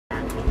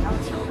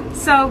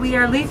So we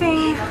are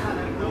leaving,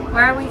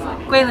 where are we?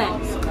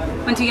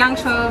 Guilin. Went to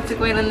Yangzhou to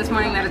Guilin this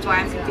morning, that is why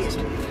I'm confused.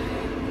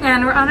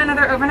 And we're on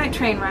another overnight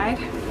train ride.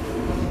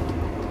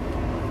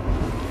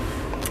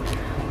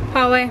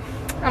 Hallway,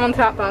 I'm on the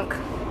top bunk.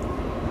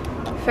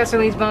 Professor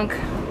Lee's bunk.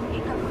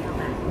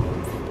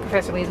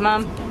 Professor Lee's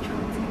mom.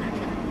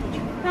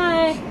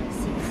 Hi.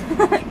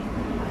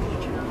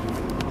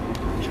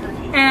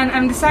 And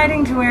I'm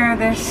deciding to wear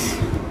this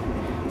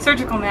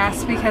surgical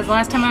mask because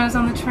last time I was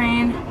on the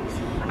train,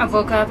 I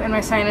woke up and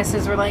my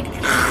sinuses were like,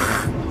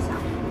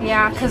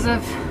 yeah, because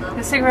of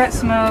the cigarette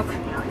smoke,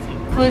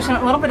 pollution,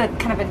 a little bit of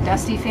kind of a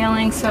dusty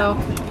feeling, so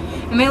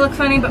it may look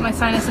funny, but my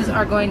sinuses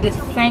are going to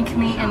thank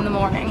me in the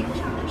morning.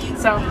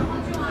 So,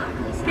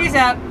 peace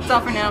out. That's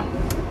all for now.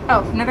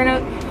 Oh, another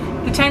note.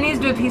 The Chinese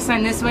do a peace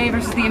sign this way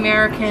versus the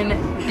American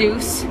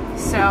deuce,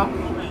 so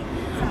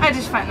I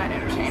just find that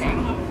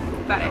entertaining.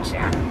 Thought I'd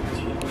share.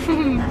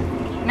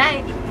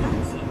 Night.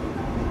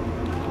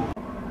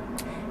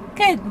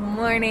 Good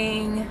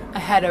morning. I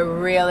had a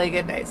really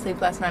good night's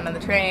sleep last night on the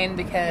train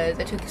because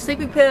I took a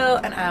sleeping pill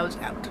and I was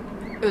out.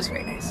 It was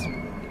very nice.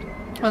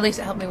 Or at least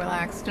it helped me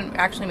relax. It didn't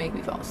actually make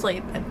me fall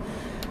asleep.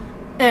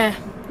 And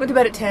went to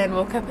bed at 10,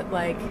 woke up at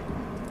like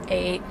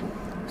 8. It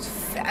was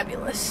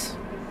fabulous.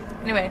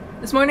 Anyway,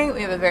 this morning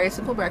we have a very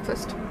simple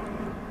breakfast.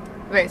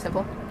 Very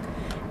simple.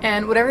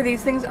 And whatever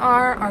these things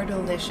are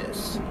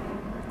delicious.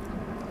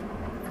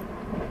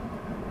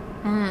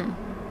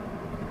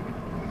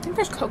 I think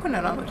there's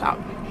coconut on the top.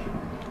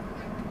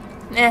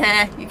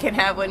 Nah, you can't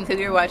have one because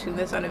you're watching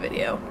this on a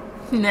video.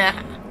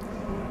 Nah.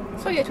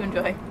 So you get to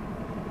enjoy.